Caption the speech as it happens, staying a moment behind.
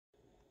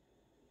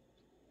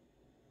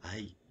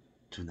Hi,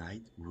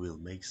 tonight we will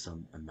make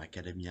some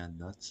macadamia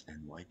nuts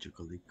and white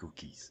chocolate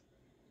cookies.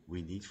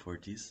 We need for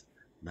this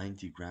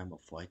 90 grams of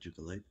white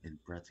chocolate and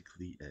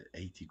practically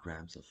 80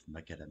 grams of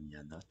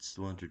macadamia nuts,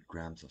 200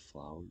 grams of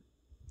flour,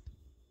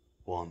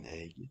 1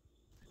 egg,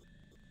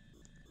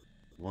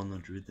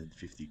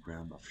 150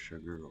 grams of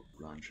sugar or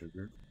brown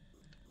sugar,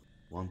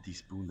 1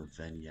 teaspoon of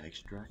vanilla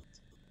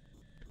extract,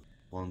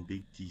 1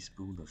 big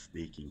teaspoon of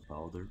baking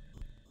powder,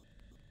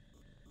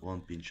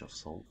 1 pinch of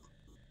salt,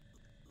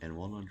 and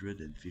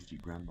 150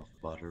 grams of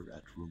butter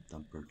at room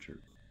temperature.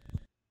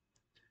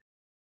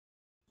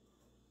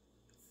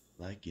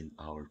 Like in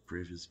our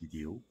previous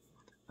video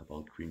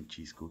about cream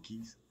cheese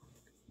cookies,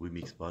 we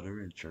mix butter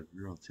and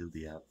sugar until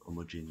they have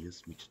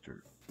homogeneous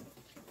mixture.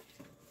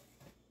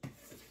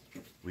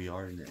 We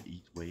are in a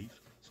heat wave,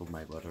 so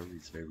my butter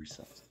is very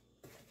soft.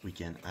 We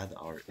can add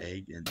our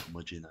egg and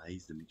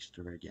homogenize the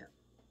mixture again.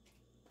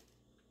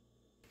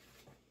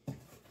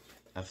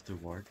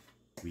 Afterward,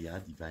 we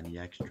add the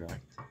vanilla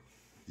extract,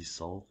 the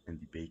salt and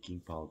the baking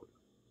powder.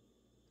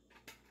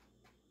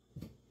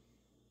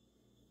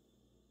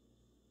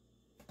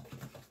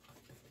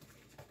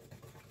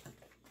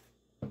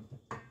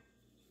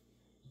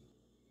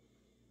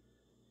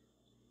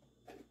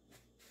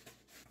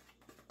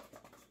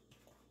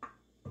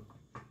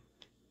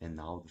 And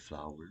now the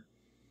flour.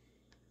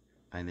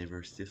 I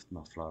never sift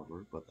my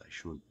flour, but I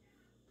should.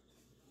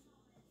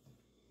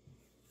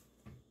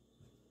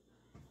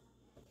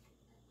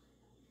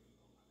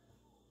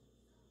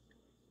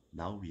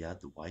 Now we add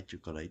the white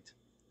chocolate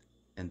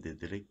and the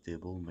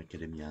delectable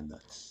macadamia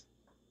nuts.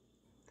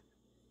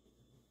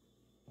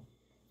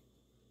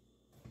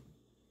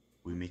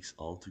 We mix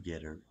all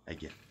together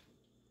again.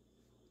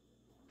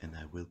 And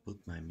I will put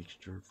my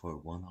mixture for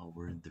 1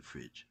 hour in the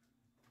fridge.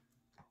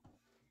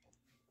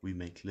 We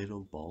make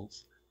little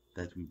balls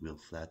that we will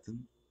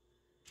flatten.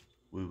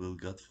 We will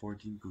got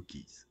 14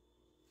 cookies.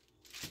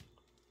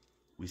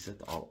 We set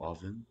our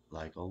oven,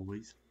 like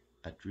always,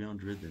 at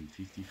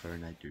 350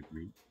 Fahrenheit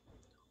degree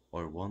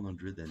or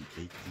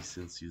 180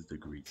 Celsius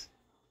degrees.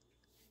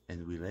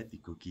 And we let the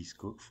cookies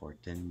cook for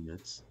 10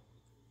 minutes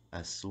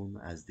as soon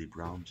as they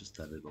brown just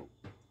a little.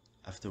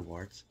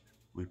 Afterwards,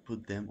 we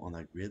put them on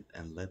a grid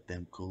and let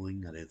them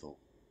cooling a little.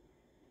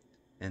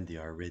 And they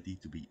are ready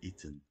to be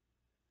eaten.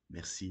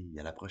 Merci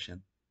et à la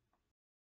prochaine.